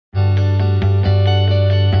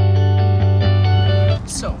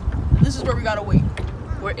is where we gotta wait.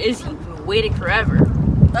 Where is he? We've been waiting forever.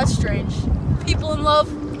 That's strange. People in love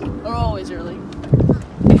are always early.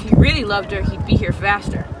 If he really loved her, he'd be here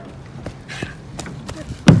faster.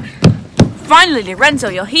 Finally, Lorenzo,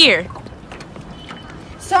 you're here.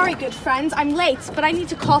 Sorry, good friends, I'm late, but I need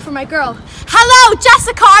to call for my girl. Hello,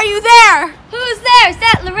 Jessica, are you there? Who's there? Is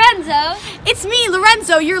that Lorenzo? It's me,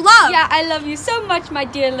 Lorenzo, your love. Yeah, I love you so much, my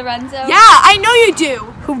dear Lorenzo. Yeah, I know you do.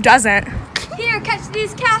 Who doesn't? Here, catch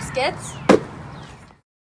these caskets.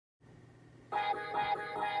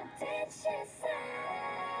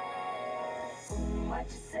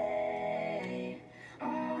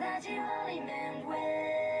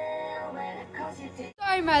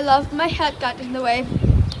 Sorry, my love, my hat got in the way.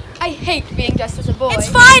 I hate being dressed as a boy. It's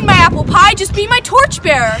fine, my apple pie, just be my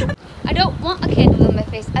torchbearer. I don't want a candle in my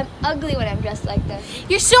face. I'm ugly when I'm dressed like this.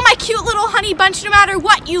 You're still my cute little honey bunch no matter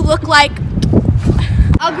what you look like.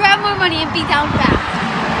 I'll grab more money and be down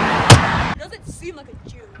fast. Doesn't seem like a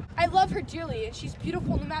Jew. I love her dearly, and she's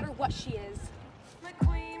beautiful no matter what she is. My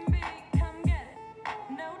queen bee, come get it.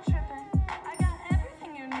 No tripping. I got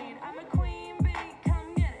everything you need. I'm a queen bee,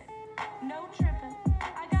 come get it. No tripping.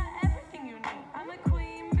 I got everything you need. I'm a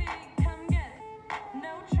queen bee, come get it.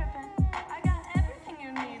 No tripping. I got everything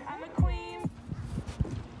you need. I'm a queen.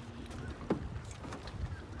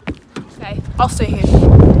 Okay, I'll stay here.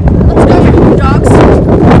 Let's go, dogs.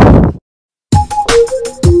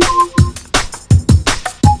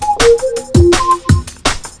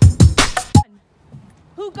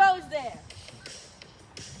 Who goes there?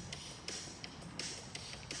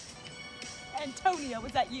 Antonio,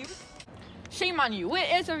 was that you? Shame on you. Where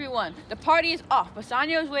is everyone? The party is off.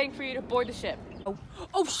 Bassanio is waiting for you to board the ship.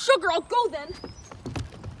 Oh, sugar, I'll go then.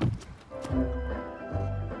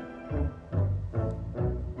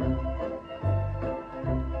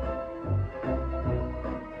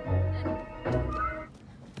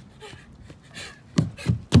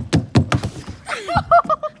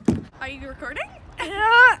 Are you recording?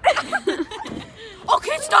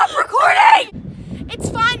 Okay, stop recording! It's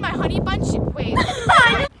fine, my honey bunch. Wait.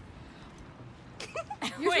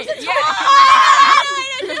 Wait,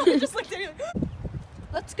 Just looked at me like,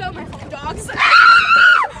 let's go, my home dogs.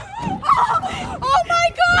 Oh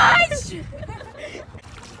my gosh!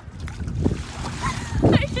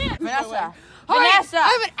 Vanessa. All right, Vanessa.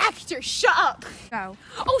 I'm an actor. Shut up. Go.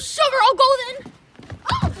 Oh, sugar, I'll go then.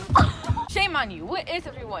 Shame on you. Where is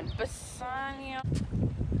everyone? Bassanio.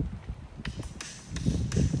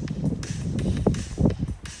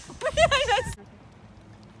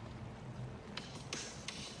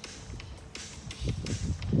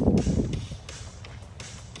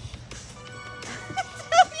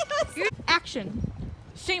 Action.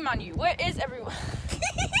 Shame on you. Where is everyone?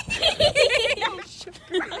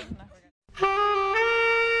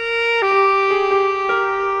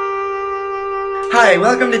 Hi,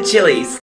 welcome to Chili's.